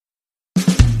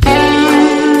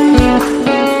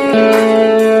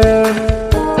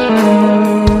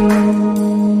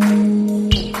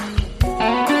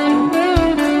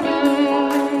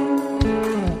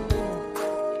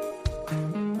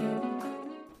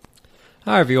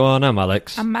Hi everyone, I'm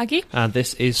Alex. I'm Maggie. And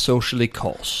this is Socially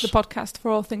Course. The podcast for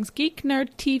all things geek,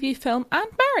 nerd, TV, film and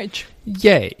marriage.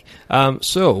 Yay!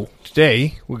 So,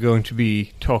 today we're going to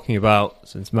be talking about,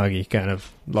 since Maggie kind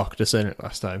of locked us in it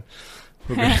last time.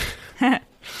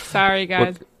 Sorry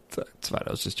guys. It's fine,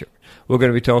 I was just joking. We're going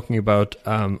to be talking about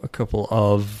a couple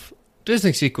of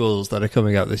Disney sequels that are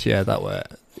coming out this year that were...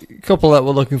 A couple that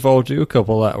we're looking forward to, a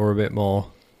couple that were a bit more...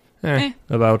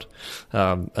 about,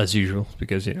 as usual,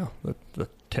 because, you know, that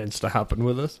tends to happen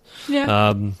with us.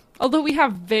 Yeah. Although we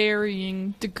have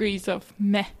varying degrees of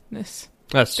mehness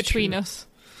between us.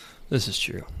 This is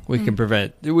true. We can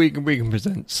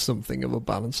present something of a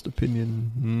balanced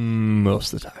opinion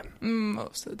most of the time.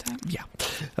 Most of the time.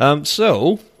 Yeah.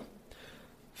 So,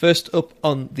 first up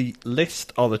on the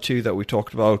list are the two that we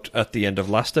talked about at the end of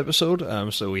last episode.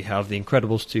 So we have The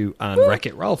Incredibles 2 and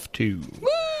Wreck-It Ralph 2.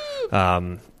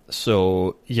 Woo!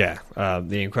 So, yeah,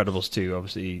 The Incredibles 2,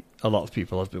 obviously, a lot of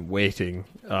people have been waiting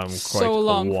quite so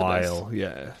long a while,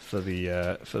 for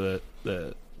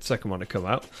the second one to come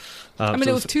out. It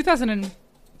was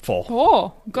 2004.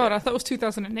 Oh, God, I thought it was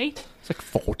 2008. It's like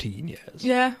 14 years.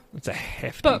 Yeah. It's a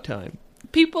hefty time.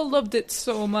 People loved it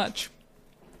so much.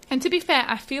 And to be fair,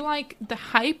 I feel like the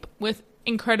hype with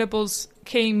Incredibles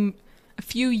came a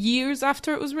few years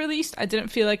after it was released. I didn't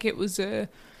feel like it was a...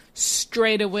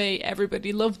 straight away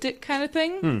everybody loved it kind of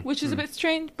thing, which is a bit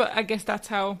strange, but I guess that's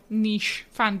how niche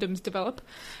fandoms develop.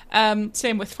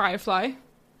 Same with Firefly.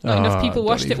 Not enough people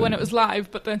watched it when it was live,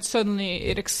 but then suddenly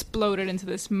it exploded into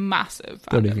this massive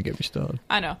fandom. Don't even get me started.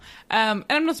 I know. And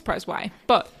I'm not surprised why.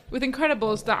 But with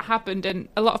Incredibles, that happened, and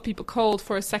a lot of people called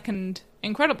for a second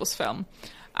Incredibles film.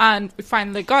 And we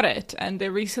finally got it, and they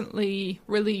recently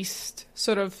released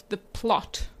sort of the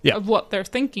plot of what they're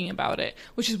thinking about it,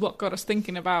 which is what got us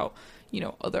thinking about, you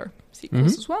know, other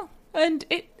sequels as well. And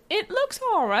it looks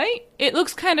all right. It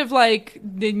looks kind of like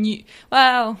the new...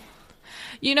 Well,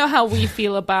 you know how we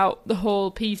feel about the whole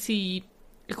PC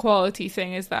equality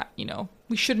thing is that, you know,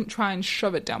 we shouldn't try and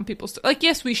shove it down people's... Like,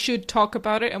 yes, we should talk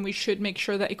about it, and we should make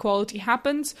sure that equality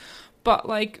happens, but,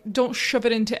 like, don't shove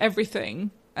it into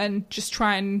everything... and just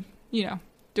try and, you know,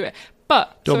 do it.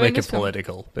 But don't make it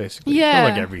political, basically. Yeah.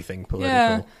 Don't make everything political.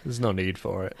 Yeah. There's no need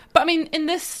for it. But I mean, in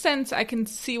this sense, I can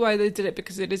see why they did it,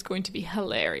 because it is going to be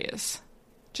hilarious.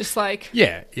 Just like...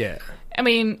 Yeah. I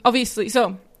mean, obviously...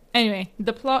 So, anyway,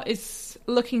 the plot is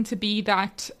looking to be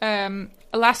that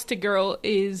Elastigirl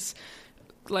is,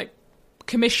 like,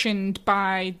 commissioned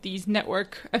by these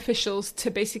network officials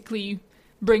to basically...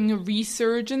 bring a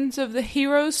resurgence of the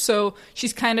heroes, so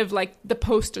she's kind of like the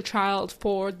poster child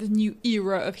for the new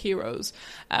era of heroes,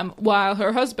 while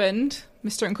her husband,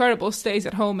 Mr. Incredible, stays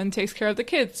at home and takes care of the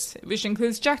kids, which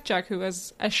includes Jack, who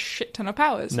has a shit ton of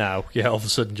powers. Now, all of a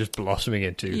sudden just blossoming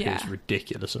into his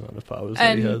ridiculous amount of powers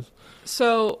that he has.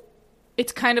 So,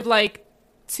 it's kind of like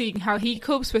seeing how he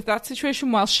copes with that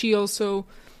situation, while she also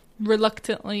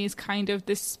reluctantly is kind of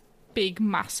this big,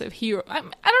 massive hero. I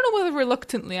don't know whether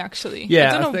reluctantly, actually.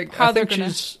 Yeah, I don't know how they're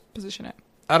going to position it.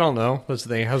 I don't know. That's the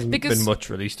thing. It hasn't been much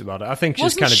released about it. I think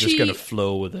she's kind of just going to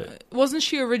flow with it. Wasn't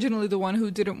she originally the one who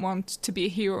didn't want to be a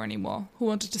hero anymore? Who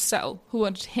wanted to settle? Who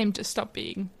wanted him to stop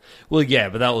being? Well, yeah,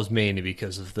 but that was mainly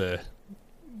because of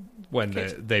when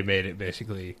they made it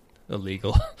basically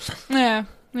illegal. Yeah.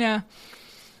 It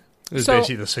was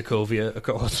basically the Sokovia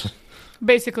Accords.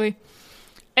 Basically.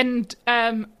 And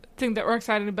thing that we're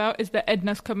excited about is that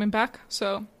Edna's coming back.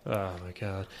 So, oh my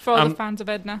god! For all the fans of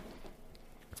Edna,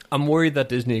 I'm worried that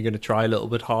Disney are going to try a little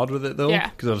bit hard with it though, yeah.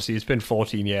 Because obviously it's been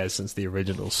 14 years since the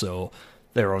original, so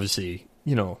they're obviously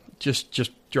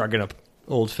just dragging up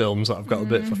old films that have got a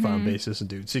bit of a fan basis and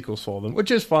doing sequels for them,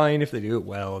 which is fine if they do it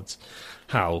well. It's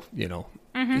how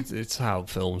it's how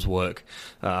films work.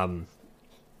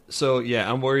 So, yeah,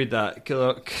 I'm worried that,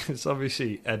 because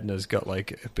obviously Edna's got,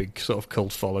 like, a big sort of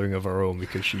cult following of her own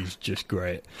because she's just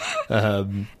great.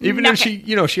 Even though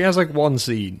she has, like, one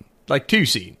scene, like, two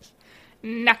scenes.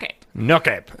 Knock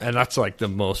it. And that's, like, the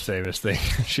most famous thing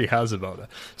she has about her.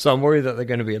 So I'm worried that they're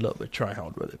going to be a little bit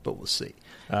try-hard with it, but we'll see.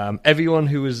 Everyone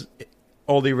who was...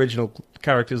 All the original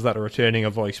characters that are returning are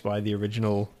voiced by the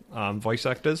original voice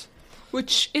actors.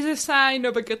 Which is a sign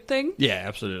of a good thing. Yeah,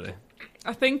 absolutely.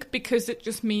 I think because it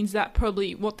just means that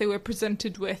probably what they were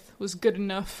presented with was good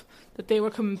enough that they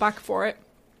were coming back for it.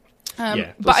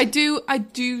 But I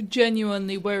do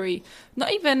genuinely worry,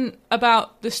 not even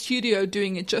about the studio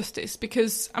doing it justice,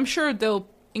 because I'm sure they'll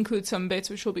include some bits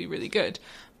which will be really good,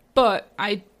 but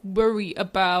I worry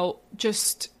about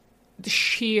just the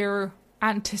sheer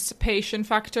anticipation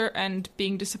factor and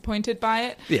being disappointed by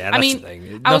it. Yeah, that's the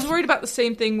thing. I was worried about the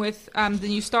same thing with the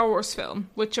new Star Wars film,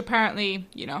 which apparently,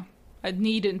 It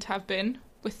needn't have been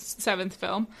with the 7th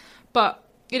film. But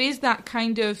it is that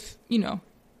kind of,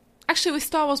 Actually, with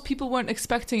Star Wars, people weren't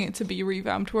expecting it to be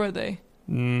revamped, were they?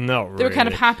 Not really. They were kind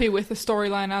of happy with the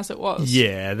storyline as it was.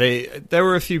 Yeah, there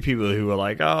were a few people who were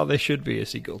like, oh, there should be a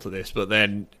sequel to this, but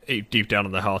then deep down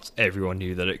in their hearts, everyone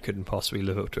knew that it couldn't possibly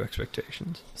live up to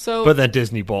expectations. But then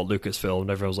Disney bought Lucasfilm, and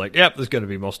everyone was like, yep, there's going to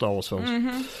be more Star Wars films.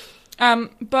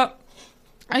 Mm-hmm. But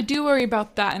I do worry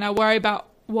about that, and I worry about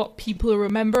what people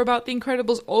remember about The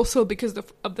Incredibles, also because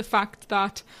of the fact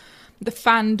that the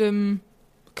fandom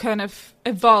kind of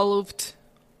evolved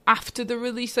after the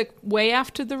release, like way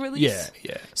after the release.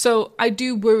 Yeah. So I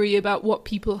do worry about what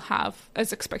people have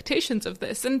as expectations of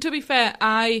this. And to be fair,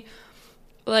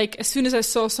 as soon as I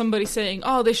saw somebody saying,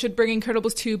 oh, they should bring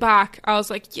Incredibles 2 back, I was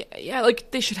like, yeah,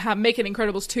 like they should make it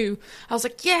Incredibles 2. I was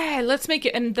like, yeah, let's make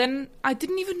it. And then I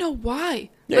didn't even know why.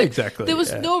 Yeah, like, exactly. There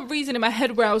was no reason in my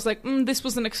head where I was like, this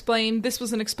wasn't explained.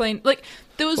 Like,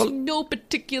 there was no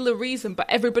particular reason, but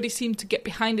everybody seemed to get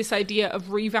behind this idea of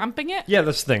revamping it. Yeah,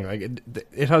 that's the thing. Like,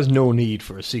 it has no need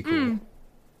for a sequel.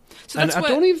 So and I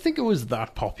don't even think it was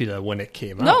that popular when it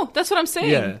came out. No, that's what I'm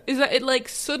saying. Yeah. Is that it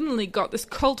suddenly got this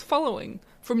cult following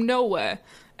from nowhere.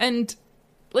 And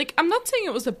I'm not saying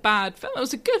it was a bad film. It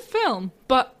was a good film,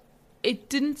 but it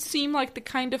didn't seem like the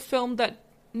kind of film that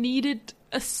needed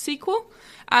a sequel.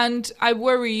 And I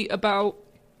worry about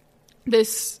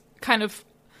this kind of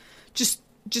just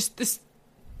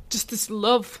this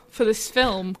love for this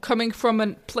film coming from a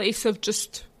place of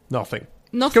just nothing.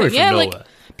 Yeah, nowhere.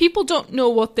 People don't know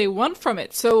what they want from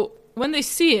it. So when they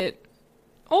see it,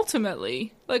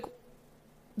 ultimately,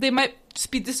 they might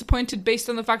just be disappointed based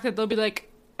on the fact that they'll be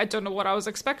like, I don't know what I was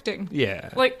expecting. Yeah.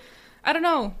 I don't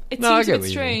know. It seems a bit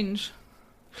strange.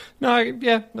 I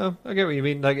get what you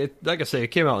mean. Like I say, it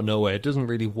came out of nowhere. It doesn't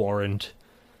really warrant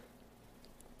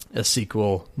a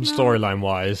sequel storyline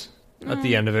wise. At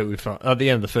the end of it, at the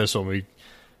end of the first one,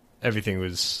 everything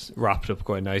was wrapped up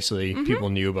quite nicely. Mm-hmm. People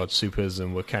knew about supers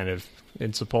and were kind of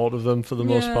in support of them for the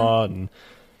most part, and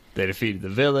they defeated the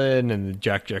villain, and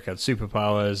Jack had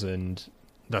superpowers, and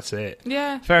that's it.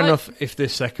 Yeah. Fair enough if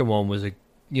this second one was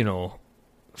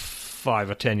 5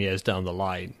 or 10 years down the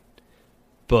line,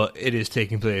 but it is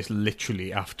taking place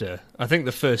literally after. I think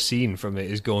the first scene from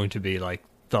it is going to be like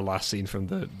the last scene from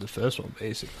the first one,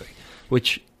 basically,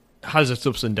 which has its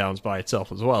ups and downs by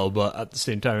itself as well, but at the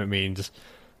same time it means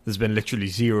there's been literally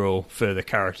zero further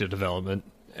character development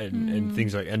and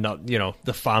things like, and not,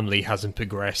 the family hasn't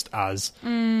progressed as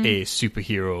a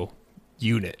superhero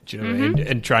unit, do you know what I mean?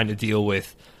 And trying to deal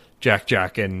with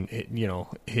Jack and,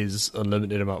 his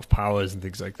unlimited amount of powers and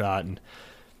things like that. And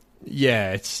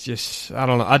yeah, it's just, I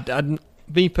don't know.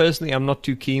 Me personally, I'm not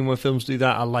too keen when films do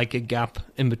that. I like a gap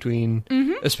in between,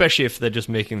 especially if they're just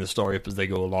making the story up as they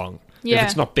go along. Yeah. If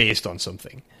it's not based on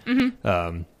something.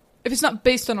 If it's not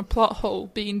based on a plot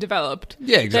hole being developed,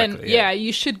 then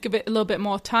you should give it a little bit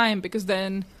more time, because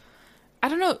then, I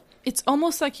don't know, it's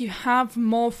almost like you have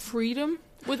more freedom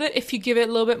with it if you give it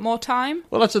a little bit more time.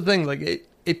 Well, that's the thing,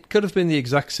 it could have been the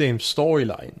exact same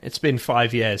storyline. It's been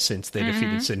 5 years since they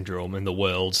defeated Syndrome, and the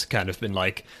world's kind of been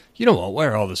like, you know what,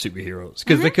 where are all the superheroes?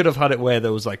 Because they could have had it where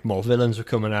there was more villains were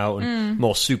coming out and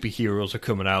more superheroes are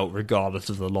coming out regardless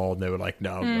of the law, and they were like,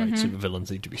 no, right, supervillains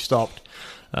need to be stopped.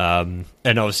 And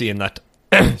obviously in that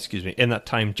in that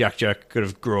time, Jack could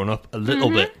have grown up a little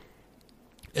bit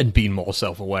and been more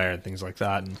self-aware and things like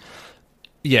that. And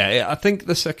yeah, I think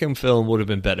the second film would have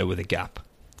been better with a gap,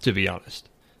 to be honest.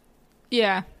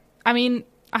 Yeah. I mean,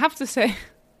 I have to say,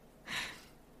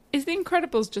 is The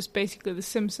Incredibles just basically The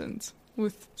Simpsons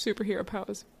with superhero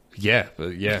powers? Yeah,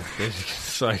 but yeah,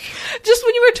 it's like... Just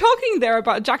when you were talking there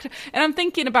about Jack, and I'm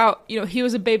thinking about, he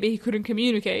was a baby, he couldn't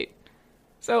communicate.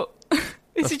 So,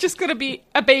 is he just going to be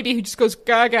a baby who just goes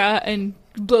gaga and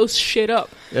blows shit up?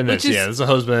 And there's a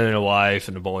husband and a wife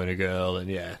and a boy and a girl, and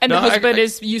yeah. And the husband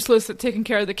is useless at taking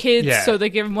care of the kids, so they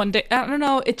give him one day. I don't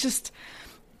know, it's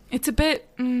a bit...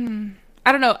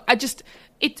 I don't know.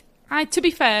 To be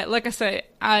fair, like I say,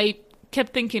 I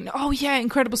kept thinking, oh yeah,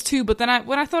 Incredibles 2, but then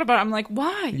when I thought about it, I'm like,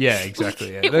 why? Yeah,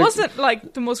 exactly. It wasn't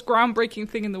the most groundbreaking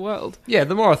thing in the world. Yeah,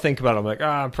 the more I think about it, I'm like,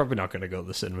 I'm probably not going to go to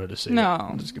the cinema to see it. No,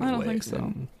 I'm just going to wait think so.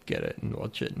 And get it and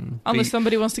watch it. And unless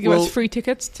somebody wants to give us free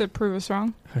tickets to prove us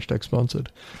wrong.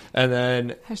 #sponsored. And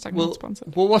then not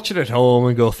sponsored. We'll watch it at home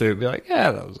and go through it and be like,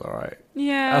 yeah, that was all right.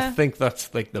 Yeah. I think that's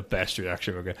the best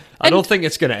reaction we're going to... I don't think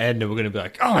it's going to end and we're going to be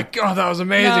like, oh my God, that was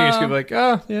amazing. No. It's going to be like,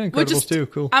 oh, yeah, Incredibles 2,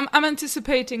 cool. I'm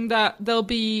anticipating that there'll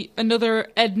be another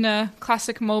Edna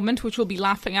classic moment, which we'll be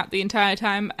laughing at the entire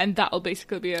time, and that'll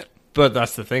basically be it. But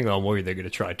that's the thing, though. I'm worried they're going to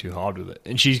try too hard with it.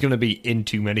 And she's going to be in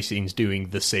too many scenes doing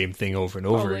the same thing over and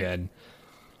over again.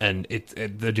 and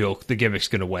the gimmick's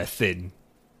going to wear thin.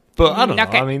 But I don't know.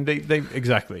 Okay. I mean, they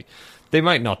exactly. They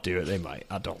might not do it. They might.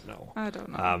 I don't know. I don't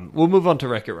know. We'll move on to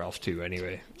Wreck-It Ralph 2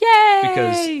 anyway. Yay!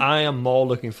 Because I am more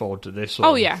looking forward to this one.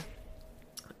 Oh, yeah.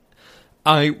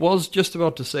 I was just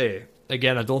about to say,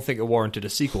 again, I don't think it warranted a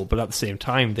sequel, but at the same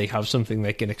time, they have something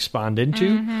they can expand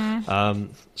into.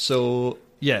 So,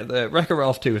 yeah, the Wreck-It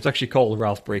Ralph 2, it's actually called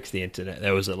Ralph Breaks the Internet.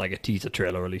 There was a teaser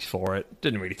trailer release for it.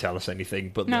 Didn't really tell us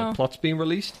anything, but the plot's being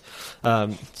released.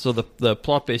 So the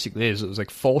plot basically is, it was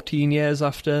like 14 years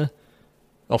after,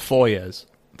 or 4 years.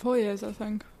 4 years, I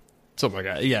think. Something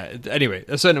like that. Yeah, anyway,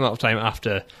 a certain amount of time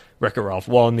after Wreck-It Ralph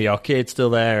 1, the arcade's still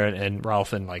there, and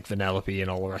Ralph and like Vanellope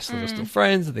and all the rest of them are still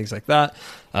friends and things like that.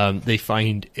 They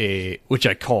find which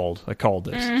I called this. You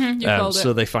called it.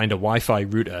 So they find a Wi-Fi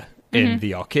router in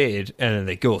the arcade, and then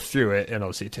they go through it, and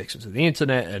obviously it takes them to the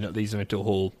internet, and it leads them into a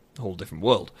whole different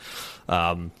world.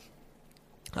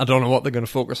 I don't know what they're going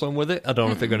to focus on with it. I don't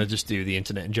know if they're going to just do the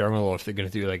internet in general, or if they're going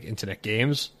to do like internet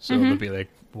games. So there'll be like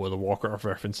World of Warcraft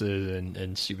references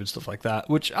and stupid stuff like that,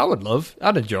 which I would love.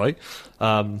 I'd enjoy.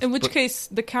 In which case,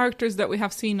 the characters that we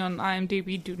have seen on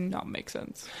IMDb do not make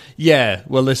sense. Yeah,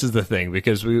 well, this is the thing,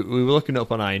 because we were looking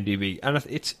up on IMDb, and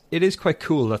it is quite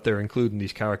cool that they're including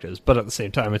these characters, but at the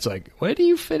same time, it's like, where do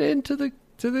you fit into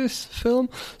this film?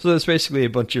 So there's basically a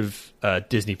bunch of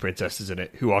Disney princesses in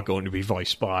it who are going to be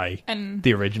voiced by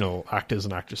the original actors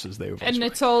and actresses they were voiced by.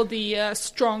 It's all the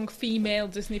strong female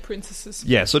Disney princesses.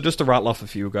 Yeah, so just to rattle off a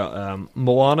few, we've got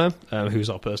Moana,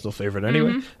 who's our personal favourite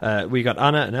anyway. We got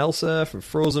Anna and Elsa from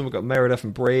Frozen. We've got Merida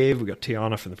from Brave. We've got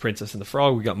Tiana from The Princess and the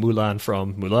Frog. We got Mulan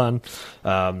from Mulan.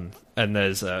 And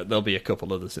there'll be a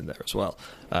couple others in there as well.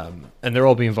 And they're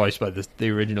all being voiced by the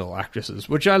original actresses,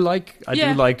 which I like. I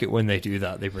do like it when they do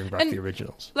that. They bring back the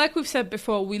originals. Like we've said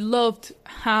before, we loved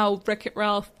how Wreck-It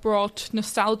Ralph brought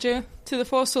nostalgia to the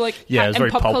fore. So it was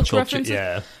very pop culture culture, references.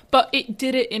 yeah. But it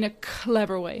did it in a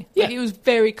clever way. Yeah. Like, it was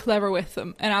very clever with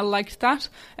them, and I liked that.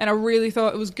 And I really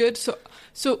thought it was good.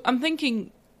 So I'm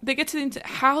thinking, they get to the internet,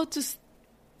 how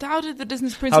did the Disney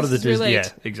princesses relate? Yeah,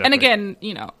 exactly. And again,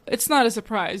 it's not a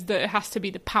surprise that it has to be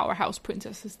the powerhouse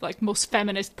princesses, like most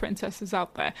feminist princesses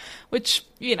out there, which,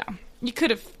 you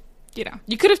could have,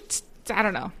 I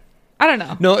don't know.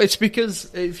 No, it's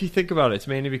because, if you think about it, it's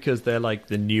mainly because they're like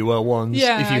the newer ones.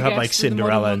 Yeah, if you I have guess, like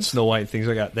Cinderella and Snow White and things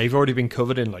like that, they've already been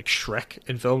covered in like Shrek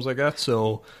and films like that,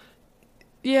 so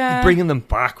bringing them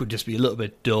back would just be a little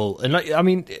bit dull.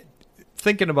 And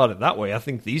thinking about it that way, I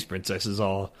think these princesses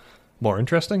are more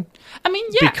interesting.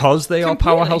 Because they are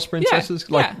powerhouse princesses,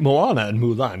 Moana and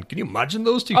Mulan. Can you imagine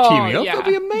those two teaming up? That'd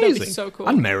be amazing. That'd be so cool.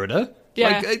 And Merida.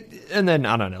 Yeah. And then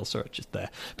Anna and Elsa are just there.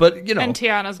 But, and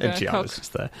Tiana's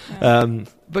just there. Yeah.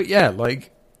 But yeah,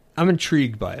 I'm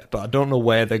intrigued by it, but I don't know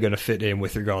where they're going to fit in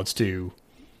with regards to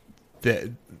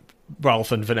the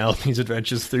Ralph and Vanellope's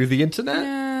adventures through the internet.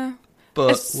 Yeah.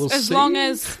 But we'll see. As long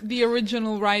as the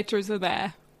original writers are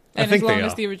there. And as long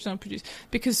as the original producers.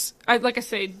 Because, like I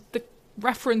say, the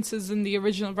references in the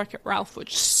original Wreck-It Ralph were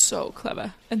just so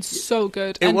clever and so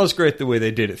good. It was great the way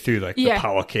they did it through the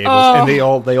power cables, and they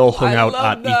all hung out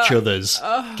at each other's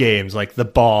games. Like the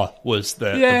bar was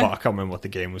the bar. I can't remember what the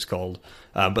game was called,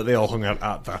 but they all hung out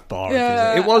at that bar.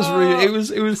 Yeah. It was really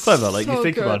it was clever. Like, so you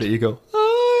think good. about it, you go,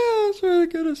 oh yeah, it's really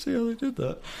good to see how they did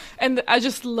that. And I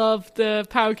just love the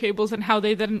power cables and how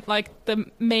they didn't like the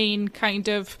main kind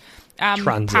of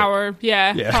transit. Power,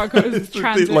 power cables,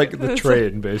 transit. Like the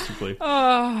train, basically.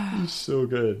 It's so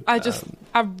good. I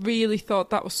really thought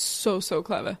that was so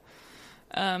clever.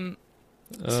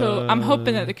 So I'm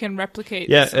hoping that they can replicate.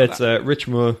 Yeah, it's Rich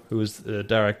Moore, who was the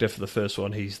director for the first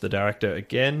one. He's the director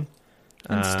again.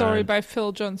 And story by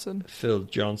Phil Johnson. Phil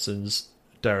Johnson's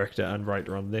director and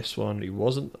writer on this one. He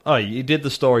wasn't. Oh, he did the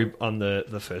story on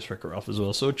the first Wreck-It Ralph as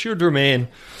well. So it should remain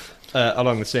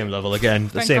along the same level. Again,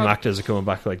 the same actors are coming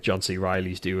back. Like John C.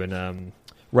 Reilly's doing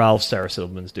Ralph, Sarah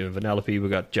Silverman's doing Vanellope. We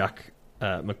got Jack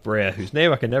McBrayer, whose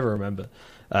name I can never remember,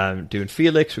 doing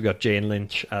Felix. We got Jane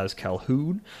Lynch as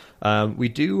Calhoun. We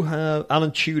do have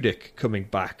Alan Tudyk coming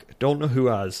back. I don't know who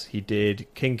as. He did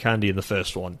King Candy in the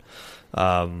first one.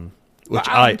 Which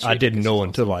I didn't know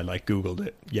until I Googled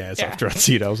it. Yeah, after I'd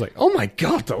seen it, I was like, "Oh my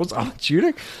god, that was Alan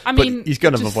Tudyk!" But he's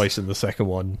gonna have a voice in the second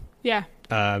one. Yeah.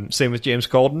 Same with James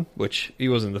Corden, which he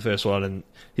was in the first one, and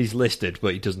he's listed,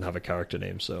 but he doesn't have a character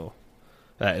name. So,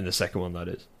 in the second one, that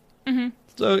is. Mm-hmm.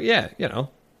 So yeah,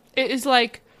 it is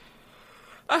like,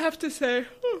 I have to say,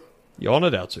 yawn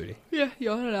it out, sweetie. Yeah,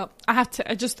 yawn it out.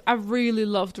 I really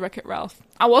loved Wreck-It Ralph.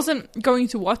 I wasn't going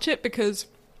to watch it because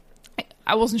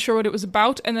I wasn't sure what it was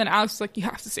about, and then Alex was like, you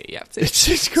have to see it, It's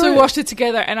great. So we watched it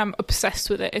together, and I'm obsessed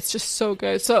with it. It's just so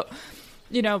good. So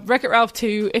Wreck-It Ralph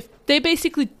 2, if they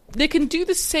can do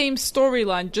the same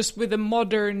storyline just with a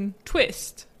modern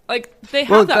twist. Like, they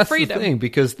have that freedom. That's the thing,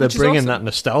 because they're bringing that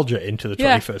nostalgia into the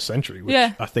 21st century, which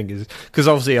I think is... Because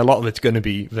obviously a lot of it's going to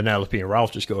be Vanellope and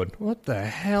Ralph just going, what the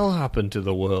hell happened to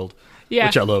the world? Yeah.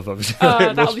 Which I love, obviously.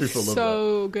 That'll be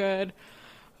so good.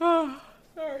 Oh,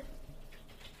 sorry.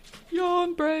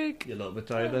 Yawn break. You a little bit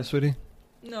tired there, sweetie?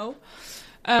 No.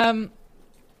 It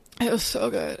was so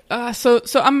good. So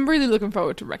I'm really looking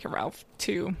forward to Wreck-It Ralph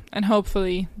 2, and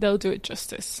hopefully they'll do it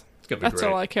justice. That's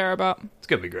all I care about. It's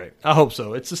going to be great. I hope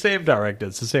so. It's the same director,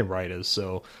 it's the same writers,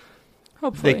 so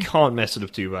hopefully they can't mess it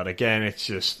up too bad. Again, it's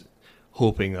just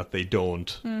hoping that they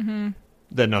don't. Mm-hmm.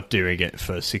 They're not doing it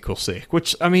for sequel's sake,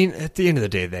 which, I mean, at the end of the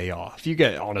day, they are. If you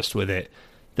get honest with it,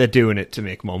 they're doing it to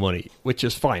make more money, which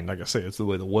is fine. Like I say, it's the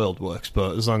way the world works,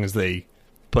 but as long as they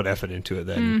put effort into it,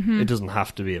 then it doesn't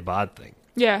have to be a bad thing.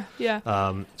 Yeah,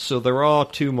 yeah. So there are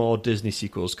 2 more Disney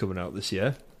sequels coming out this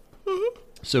year.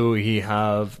 So we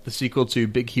have the sequel to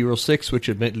Big Hero 6, which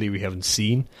admittedly we haven't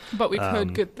seen. But we've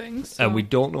heard good things. So. And we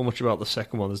don't know much about the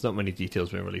second one. There's not many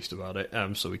details being released about it,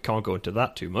 so we can't go into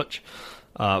that too much.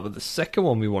 But the second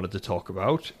one we wanted to talk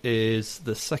about is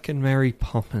the second Mary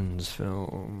Poppins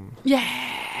film. Yeah!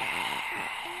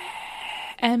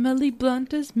 Emily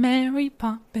Blunt as Mary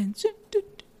Poppins.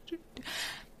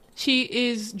 She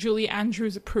is Julie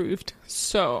Andrews approved,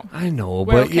 so... I know,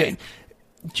 but okay. Yeah...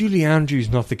 Julie Andrews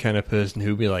not the kind of person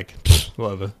who'd be like,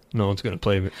 whatever, no one's going to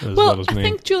play as well as me. I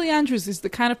think Julie Andrews is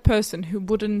the kind of person who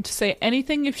wouldn't say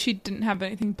anything if she didn't have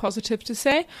anything positive to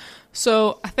say.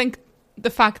 So I think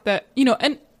the fact that,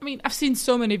 and I mean, I've seen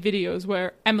so many videos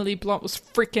where Emily Blunt was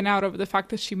freaking out over the fact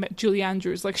that she met Julie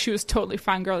Andrews. Like, she was totally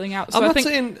fangirling out. So I'm not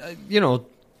saying,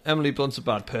 Emily Blunt's a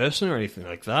bad person or anything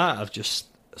like that. I've just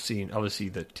seen, obviously,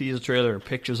 the teaser trailer and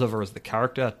pictures of her as the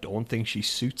character. I don't think she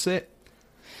suits it.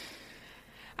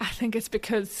 I think it's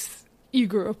because you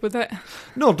grew up with it.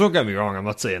 No, don't get me wrong. I'm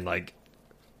not saying, like,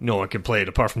 no one can play it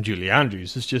apart from Julie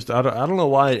Andrews. It's just, I don't know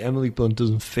why Emily Blunt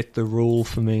doesn't fit the role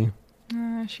for me.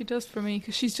 She does for me,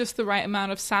 because she's just the right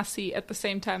amount of sassy at the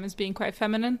same time as being quite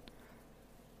feminine.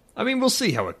 I mean, we'll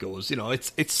see how it goes.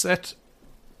 It's set...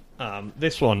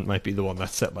 this one might be the one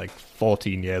that's set, like,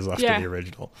 14 years after the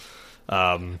original.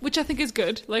 Which I think is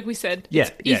good. Like we said,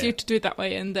 it's easier to do it that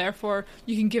way, and therefore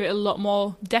you can give it a lot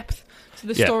more depth to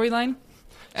the storyline.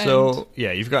 So,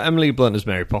 you've got Emily Blunt as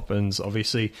Mary Poppins,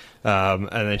 obviously, and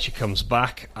then she comes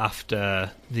back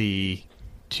after the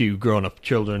 2 grown-up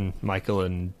children, Michael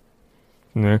and...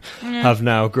 have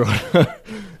now grown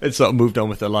and sort of moved on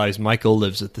with their lives. Michael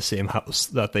lives at the same house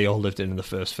that they all lived in the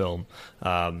first film.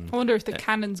 I wonder if the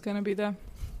cannon's going to be there.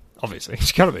 Obviously,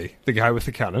 it's got to be. The guy with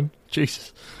the cannon.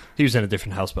 Jesus. He was in a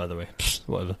different house, by the way. Psst,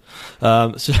 whatever.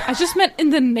 So I just meant in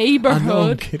the neighborhood. I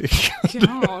know, I'm kidding.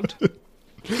 God.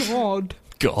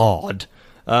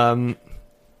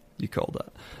 You called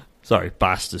that. Sorry,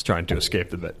 Bast is trying to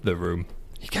escape the room.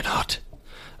 You cannot.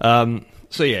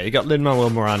 So you got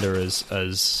Lin-Manuel Miranda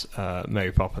as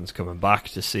Mary Poppins coming back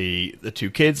to see the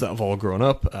 2 kids that have all grown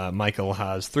up. Michael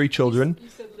has 3 children. You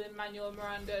said Lin-Manuel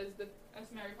Miranda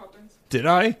as Mary Poppins. Did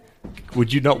I?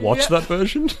 Would you not watch that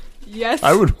version? Yes.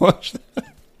 I would watch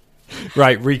that.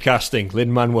 Right, recasting.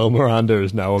 Lin-Manuel Miranda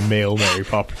is now a male Mary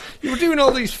Poppins. You were doing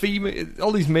all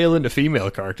these male into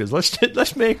female characters.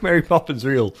 Let's make Mary Poppins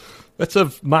real. Let's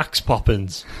have Max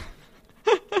Poppins.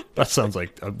 That sounds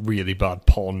like a really bad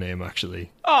porn name,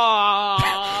 actually.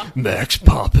 Aww. Max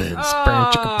Poppins.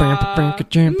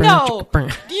 No,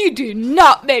 you do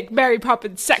not make Mary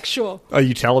Poppins sexual. Are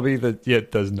you telling me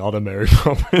that there's not a Mary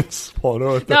Poppins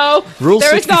porno? No, Rule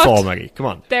 64, Maggie. Come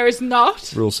on. There is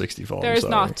not. Rule 64. There is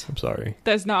not. I'm sorry.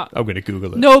 There's not. I'm going to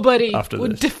Google it. Nobody after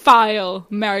would this. defile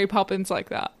Mary Poppins like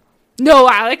that. No,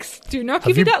 Alex, do not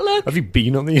give me that look. Have you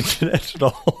been on the internet at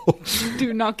all?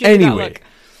 Do not give me that look.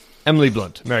 Emily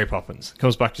Blunt, Mary Poppins,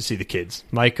 comes back to see the kids.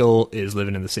 Michael is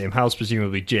living in the same house.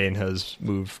 Presumably Jane has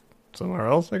moved somewhere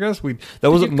else, I guess.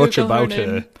 There wasn't much about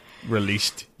her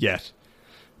released yet.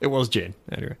 It was Jane,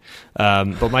 anyway.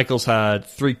 But Michael's had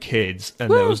 3 kids,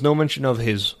 and there was no mention of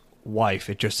his wife.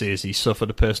 It just says he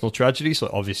suffered a personal tragedy, so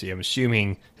obviously I'm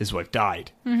assuming his wife died.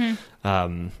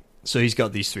 Mm-hmm. So he's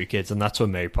got these 3 kids, and that's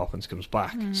when Mary Poppins comes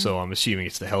back. Mm-hmm. So I'm assuming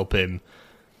it's to help him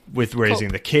with raising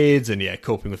the kids and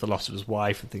coping with the loss of his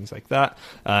wife and things like that.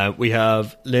 We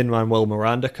have Lin-Manuel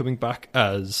Miranda coming back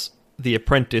as the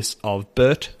apprentice of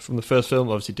Bert from the first film.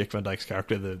 Obviously Dick Van Dyke's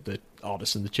character, the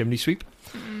artist in the chimney sweep.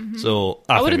 Mm-hmm. So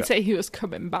I wouldn't say he was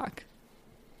coming back,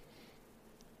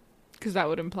 because that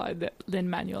would imply that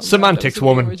Lin-Manuel semantics, was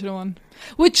woman, the original one,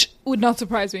 which would not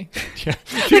surprise me. Yeah,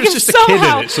 he was just a kid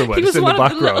in it somewhere, he was just in one the of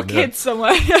the little background. kids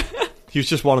somewhere. He was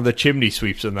just one of the chimney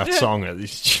sweeps in that song.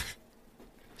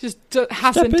 Just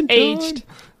hasn't aged.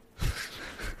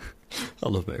 I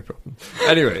love Mary Poppins.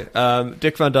 Anyway,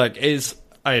 Dick Van Dyke is,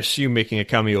 I assume, making a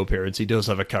cameo appearance. He does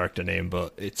have a character name,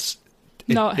 but it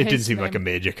didn't seem like a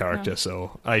major character,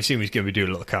 so I assume he's going to be doing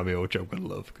a little cameo, which I'm going to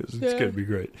love, because it's going to be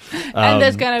great. And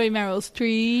there's going to be Meryl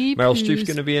Streep. Meryl Streep's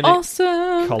going to be in it.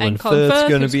 Awesome. Colin Firth's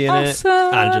going to be in it.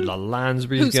 Angela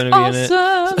Lansbury's going to be in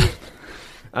it.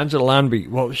 Angela Lansbury,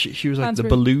 well, she was like the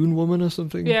balloon woman or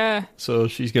something. Yeah. So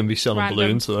she's going to be selling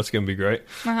balloons, so that's going to be great.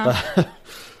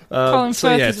 Colin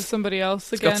Firth is somebody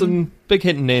else again. It's got some big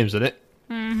hitting names in it.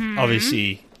 Mm-hmm.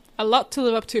 Obviously. A lot to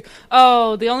live up to.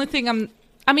 Oh, the only thing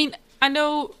I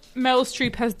know Meryl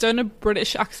Streep has done a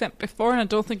British accent before, and I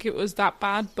don't think it was that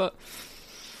bad, but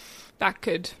that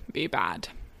could be bad.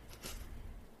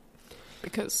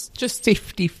 Because just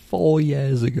 54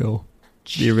 years ago,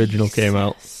 the original came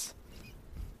out.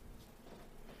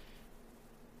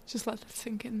 Just let that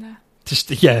sink in there.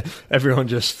 Everyone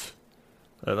just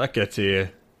let that get to you.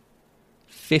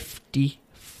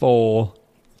 54 years.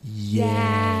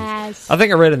 Yes. I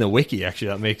think I read in the wiki, actually,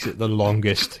 that makes it the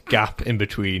longest gap in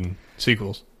between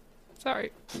sequels.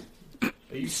 Sorry. Are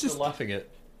you still laughing at?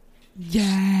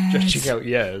 Yes. Stretching out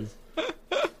years.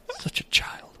 Such a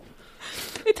child.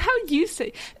 It's how you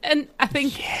say. And I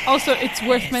think also it's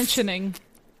worth mentioning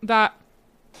that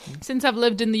since I've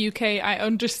lived in the UK, I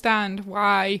understand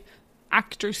why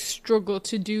actors struggle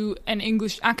to do an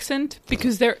English accent,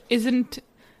 because there isn't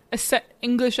a set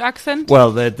English accent.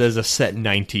 Well, there's a set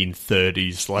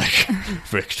 1930s, like,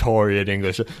 Victorian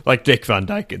English. Like Dick Van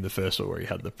Dyke in the first one, where he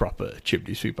had the proper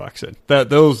chimney sweep accent.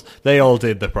 They all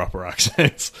did the proper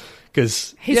accents.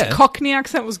 His Cockney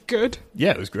accent was good.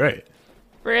 Yeah, it was great.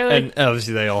 Really? And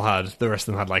obviously the rest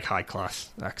of them had like high class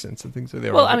accents and things. So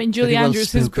Julie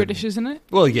Andrews is British, isn't it?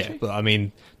 Well, yeah, but I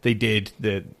mean, they did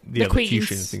the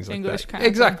elocution and things like English that. Kind of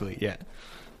exactly, yeah.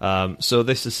 So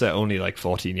this is set only like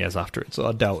 14 years after it, so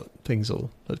I doubt things will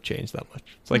have changed that much.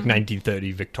 It's like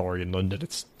 1930 Victorian London.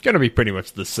 It's going to be pretty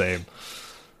much the same.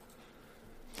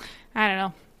 I don't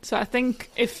know. So I think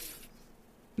if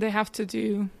they have to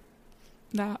do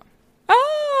that.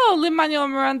 Oh, Lin-Manuel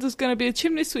Miranda's going to be a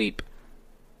chimney sweep.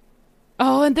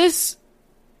 Oh, and this...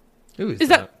 Who is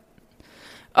that?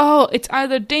 Oh, it's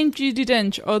either Dame Judi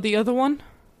Dench or the other one.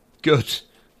 Good.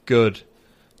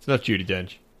 It's not Judi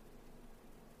Dench.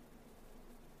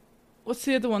 What's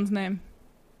the other one's name?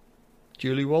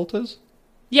 Julie Walters?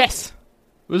 Yes.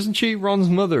 Wasn't she Ron's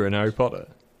mother in Harry Potter?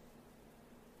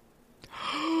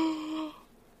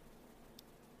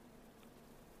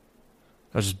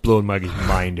 That's just blowing Maggie's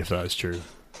mind if that is true.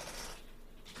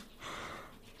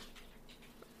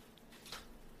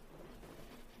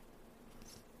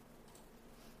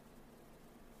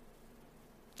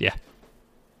 Yeah.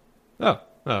 Oh,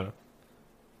 I don't know.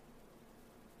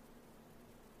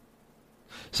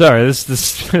 Sorry, this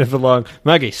is a bit of a long...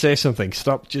 Maggie, say something.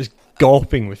 Stop just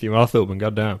gulping with your mouth open,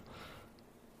 goddamn.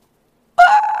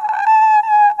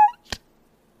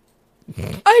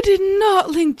 I did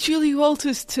not link Julie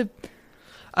Walters to...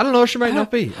 I don't know, she might not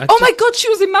be. My god, she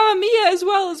was in Mamma Mia as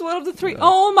well, as one of the three.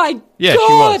 Oh my god! Yeah, she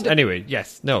was. Anyway,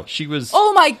 yes. No, she was...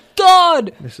 Oh my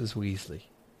god! Mrs. Weasley.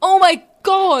 Oh my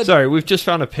god! Sorry, we've just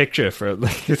found a picture for it.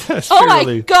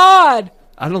 My god!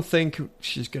 I don't think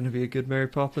she's going to be a good Mary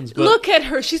Poppins. But look at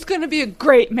her. She's going to be a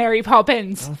great Mary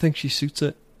Poppins. I don't think she suits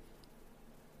it.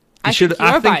 I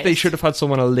think they should have had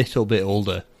someone a little bit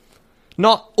older.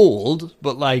 Not old,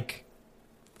 but like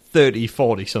 30,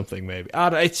 40 something maybe. I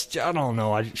don't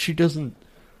know. She doesn't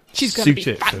suit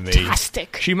it for me.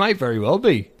 Fantastic. She might very well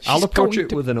be. I'll approach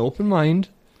it with an open mind,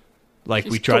 like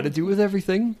we try to do with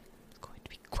everything.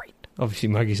 Obviously,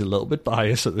 Maggie's a little bit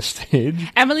biased at this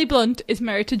stage. Emily Blunt is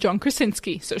married to John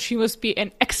Krasinski, so she must be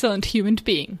an excellent human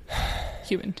being.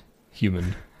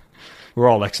 Human. We're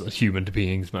all excellent human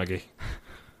beings, Maggie.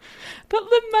 But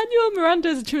Lin-Manuel Miranda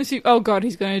is a chimney sweep. Oh god,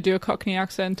 he's going to do a Cockney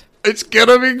accent. It's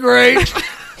gonna be great.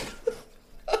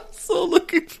 I'm so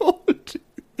looking forward to it.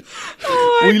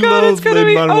 Oh my god, it's going to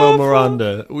be awful.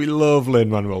 Miranda. We love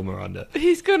Lin-Manuel Miranda.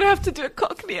 He's going to have to do a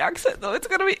Cockney accent, though. It's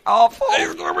going to be awful.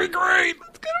 It's going to be great.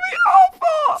 It's going to be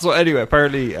awful. So anyway,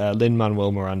 apparently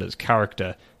Lin-Manuel Miranda's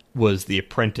character was the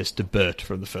apprentice to Bert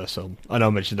from the first film. I know I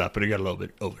mentioned that, but it got a little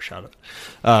bit overshadowed.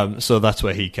 So that's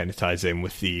where he kind of ties in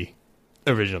with the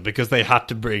original, because they had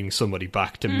to bring somebody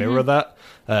back to mirror that.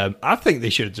 I think they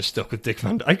should have just stuck with Dick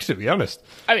Van Dyke, to be honest.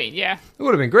 I mean, yeah. It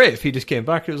would have been great if he just came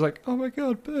back and it was like, oh my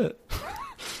god, Bert.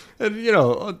 And, you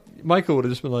know, Michael would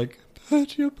have just been like,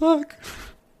 Bert, you're back.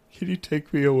 Can you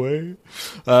take me away?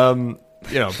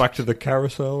 You know, back to the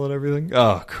carousel and everything.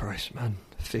 Oh, Christ, man.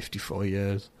 54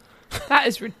 years. That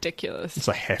is ridiculous. It's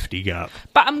a hefty gap.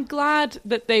 But I'm glad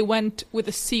that they went with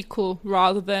a sequel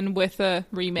rather than with a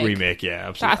remake. Remake, yeah,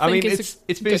 absolutely. That I think mean, is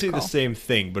it's a basically good the call. same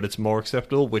thing, but it's more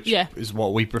acceptable, which Yeah. is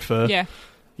what we prefer. Yeah.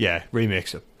 Yeah,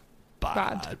 remakes are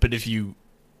bad. But if you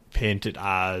paint it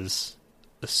as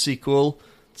a sequel,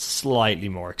 it's slightly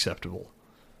more acceptable.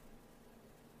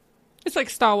 It's like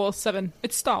Star Wars 7.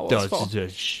 It's Star Wars 4.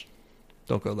 Shh.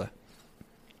 Don't go there.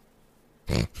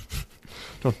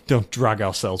 Don't drag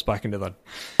ourselves back into that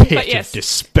pit But yes, of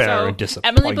despair so and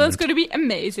disappointment. Emily Blunt's going to be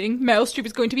amazing. Meryl Streep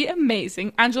is going to be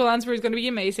amazing. Angela Lansbury is going to be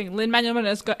amazing. Lin-Manuel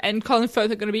Miranda and Colin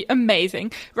Firth are going to be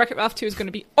amazing. Wreck-It Ralph 2 is going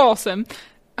to be awesome.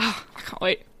 Oh, I can't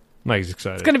wait. Mike's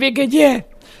excited. It's going to be a good year.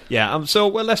 Yeah, so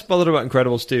we're less bothered about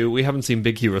Incredibles 2. We haven't seen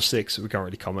Big Hero 6, so we can't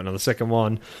really comment on the second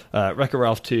one. Wreck-It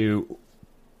Ralph 2,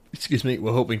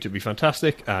 we're hoping to be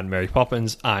fantastic. And Mary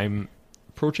Poppins, I'm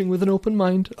approaching with an open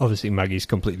mind. Obviously, Maggie's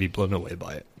completely blown away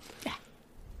by it. Yeah,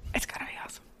 it's going to be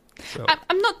awesome. So.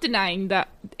 I'm not denying that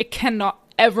it cannot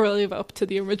ever live up to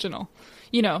the original.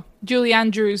 You know, Julie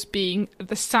Andrews being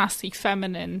the sassy,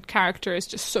 feminine character is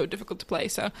just so difficult to play,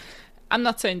 so I'm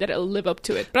not saying that it'll live up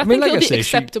to it, but I think it'll be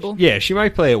acceptable. She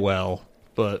might play it well,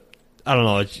 but I don't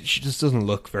know. She just doesn't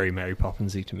look very Mary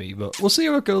Poppins-y to me, but we'll see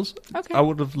how it goes. Okay. I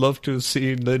would have loved to have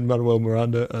seen Lin-Manuel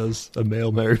Miranda as a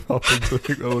male Mary Poppins. I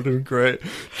think that would have been great. Can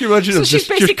you imagine him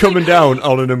just coming down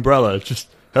on an umbrella? Just,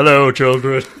 hello,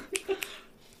 children.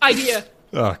 Idea.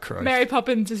 Oh, Christ. Mary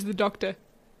Poppins is the doctor.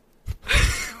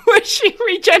 Where she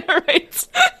regenerates.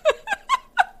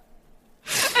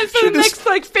 And for the next,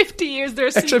 50 years, there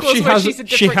are sequels where she's a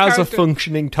different she has character. a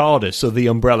functioning TARDIS, so the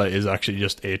umbrella is actually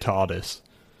just a TARDIS.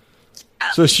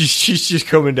 So she's just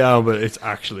coming down, but it's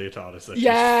actually a TARDIS that she's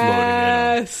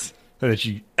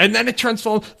floating in on. And then it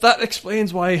transforms. That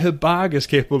explains why her bag is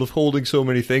capable of holding so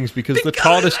many things, because the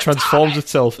TARDIS transforms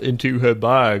itself into her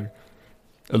bag.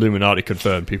 Illuminati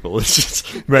confirmed, people. It's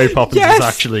just, Mary Poppins is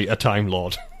actually a Time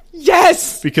Lord.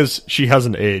 Yes! Because she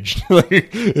hasn't aged.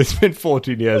 It's been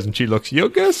 14 years and she looks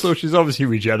younger, so she's obviously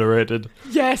regenerated.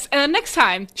 Yes, and then next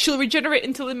time, she'll regenerate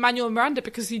into Lin-Manuel Miranda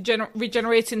because he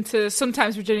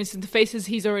sometimes regenerates into faces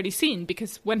he's already seen,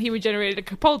 because when he regenerated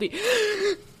Capaldi,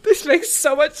 this makes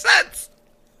so much sense!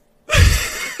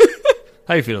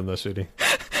 How you feeling though, sweetie?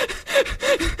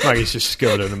 Maggie's just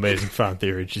skilled an amazing fan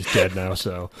theory. She's dead now,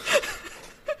 so...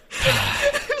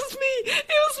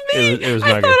 It was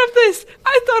I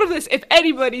thought of this. If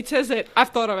anybody says it, I've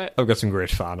thought of it. I've got some great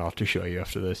fan art to show you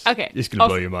after this. Okay. It's going to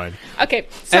blow your mind. Okay.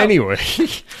 So, anyway.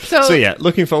 So yeah,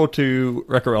 looking forward to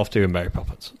Wreck-It Ralph 2 and Mary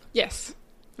Poppins. Yes.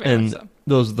 And so.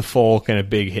 Those are the 4 kind of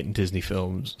big hitting Disney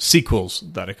films, sequels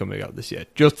that are coming out this year.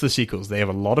 Just the sequels. They have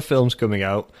a lot of films coming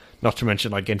out, not to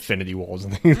mention like Infinity Wars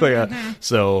and things like that.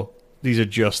 So these are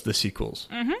just the sequels.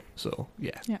 Mm-hmm. So,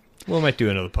 yeah. We might do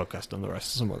another podcast on the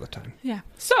rest some other time. Yeah.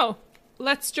 So,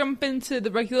 let's jump into the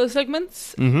regular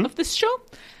segments of this show.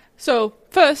 So,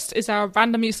 first is our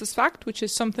random useless fact, which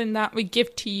is something that we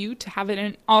give to you to have in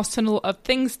an arsenal of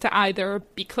things to either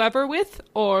be clever with,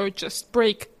 or just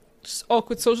break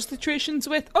awkward social situations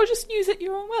with, or just use it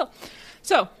your own will.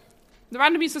 So, the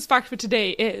random useless fact for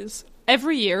today is,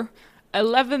 every year,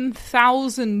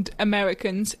 11,000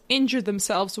 Americans injure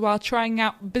themselves while trying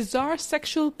out bizarre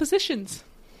sexual positions.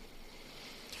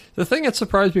 The thing that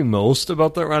surprised me most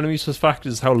about that random useless fact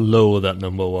is how low that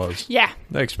number was. Yeah.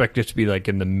 I expect it to be like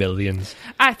in the millions.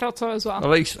 I thought so as well. At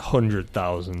least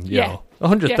 100,000, Yeah. know.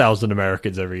 100,000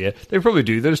 Americans every year. They probably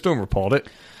do, they just don't report it.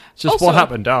 It's just Also, what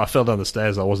happened. I fell down the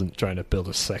stairs. I wasn't trying to build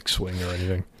a sex swing or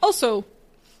anything. Also,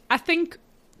 I think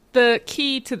the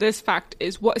key to this fact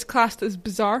is what is classed as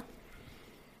bizarre.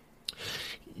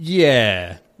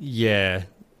 Yeah.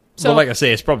 So, well, like I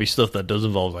say, it's probably stuff that does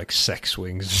involve like sex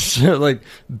swings, like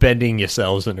bending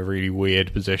yourselves into really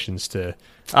weird positions to.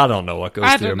 I don't know what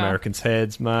goes through Americans'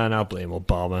 heads, man. I'll blame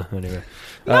Obama anyway.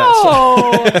 No,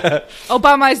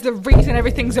 Obama is the reason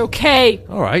everything's okay.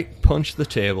 All right, punch the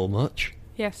table much.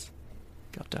 Yes.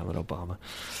 God damn it, Obama.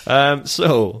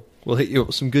 So we'll hit you up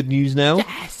with some good news now.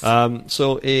 Yes.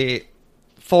 So a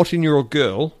 14-year-old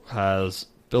girl has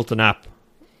built an app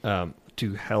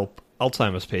to help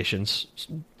Alzheimer's patients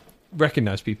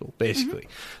recognize people, basically.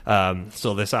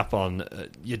 So this app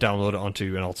you download it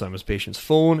onto an Alzheimer's patient's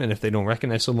phone, and if they don't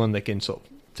recognize someone, they can sort of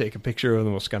take a picture of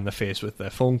them or scan their face with their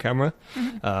phone camera,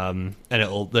 and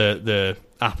the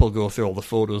app will go through all the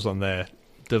photos on their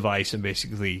device and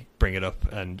basically bring it up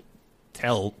and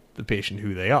tell the patient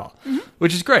who they are,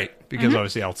 which is great because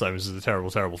obviously Alzheimer's is a terrible,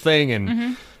 terrible thing,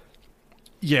 and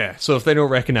yeah, so if they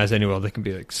don't recognize anyone, they can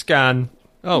be like, scan.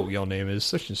 Oh, your name is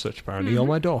such and such. Apparently, you're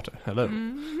my daughter. Hello.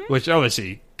 Which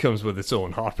obviously comes with its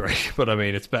own heartbreak, but I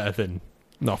mean, it's better than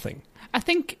nothing. I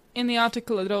think in the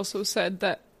article it also said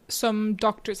that some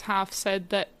doctors have said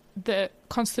that the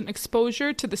constant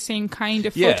exposure to the same kind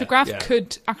of photograph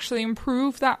could actually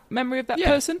improve that memory of that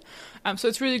person. So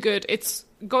it's really good. It's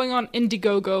going on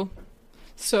Indiegogo.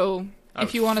 So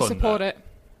if you want to support it,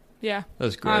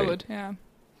 that's great. I would,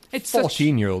 It's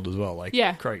 14-year-old as well, like,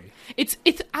 crikey. It's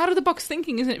out of the box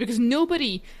thinking, isn't it? Because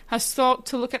nobody has thought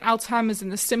to look at Alzheimer's in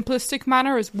the simplistic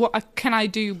manner as what can I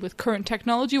do with current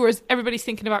technology, whereas everybody's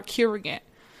thinking about curing it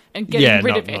and getting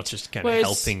rid of it. Not just kind of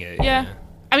helping it. Yeah.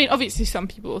 I mean, obviously some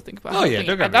people will think about helping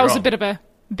it. That was a bit of a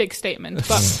big statement,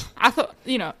 but I thought,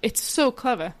 it's so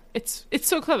clever. It's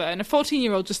so clever. And a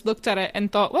 14-year-old just looked at it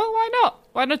and thought, well, why not?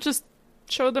 Why not just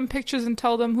show them pictures and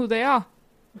tell them who they are?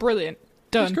 Brilliant.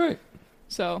 Done. That's great.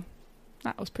 So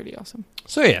that was pretty awesome.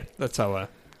 So yeah, that's our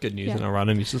good news and our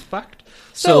random useless fact.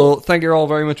 So thank you all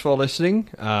very much for listening.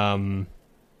 And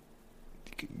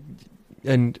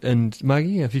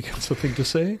Maggie, have you got something to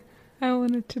say? I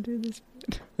wanted to do this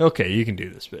bit. Okay, you can do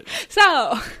this bit.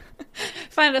 So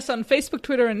find us on Facebook,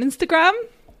 Twitter, and Instagram.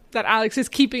 That Alex is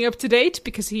keeping up to date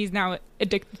because he's now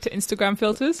addicted to Instagram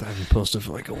filters. I haven't posted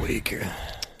for like a week.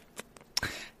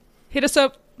 Hit us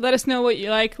up. Let us know what you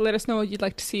like. Let us know what you'd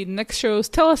like to see in the next shows.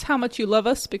 Tell us how much you love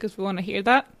us because we want to hear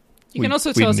that. You can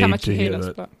also tell us how much you hate us.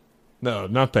 But no,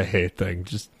 not the hate thing.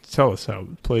 Just tell us how,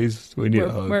 please. We need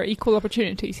a hug. We're equal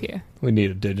opportunities here. We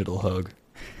need a digital hug.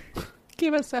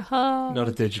 Give us a hug. Not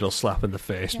a digital slap in the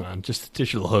face, man. Just a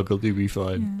digital hug will do me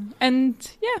fine.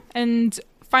 Yeah. And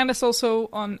find us also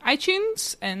on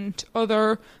iTunes and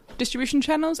other distribution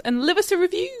channels, and leave us a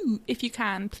review if you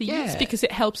can, please, because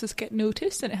it helps us get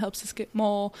noticed and it helps us get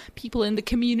more people in the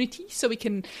community, so we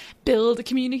can build a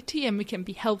community and we can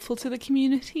be helpful to the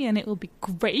community, and it will be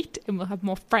great, and we'll have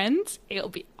more friends. It'll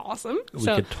be awesome. We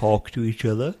can talk to each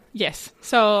other. Yes.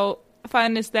 So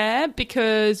find us there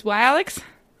because why, Alex?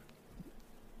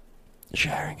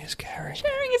 Sharing is caring.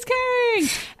 Sharing is caring.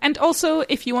 And also,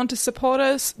 if you want to support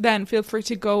us, then feel free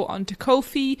to go onto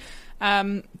Ko-fi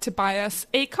to buy us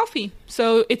a coffee.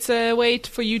 So it's a way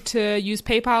for you to use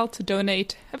PayPal to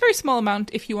donate a very small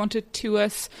amount if you want it to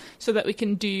us, so that we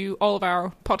can do all of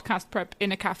our podcast prep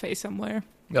in a cafe somewhere.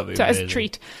 As a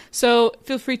treat. So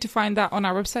feel free to find that on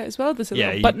our website as well. There's a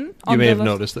little button. You may have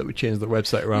noticed that we changed the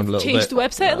website around a little bit. Changed the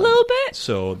website a little bit.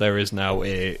 So there is now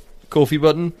a Ko-fi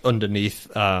button underneath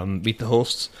Meet the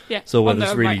Hosts. Yeah, so on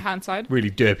the right-hand side. Really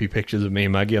derpy pictures of me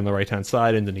and Maggie on the right-hand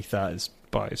side. Underneath that is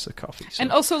buy us a coffee. So.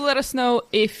 And also let us know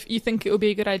if you think it would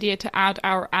be a good idea to add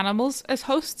our animals as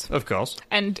hosts. Of course.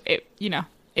 And,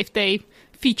 if they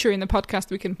feature in the podcast,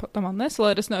 we can put them on this. So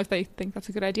let us know if they think that's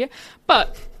a good idea.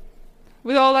 But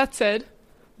with all that said,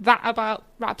 that about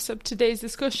wraps up today's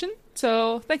discussion.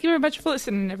 So thank you very much for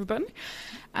listening, everybody.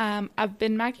 I've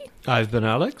been Maggie. I've been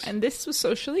Alex. And this was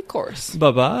Socially Coarse.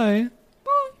 Bye-bye.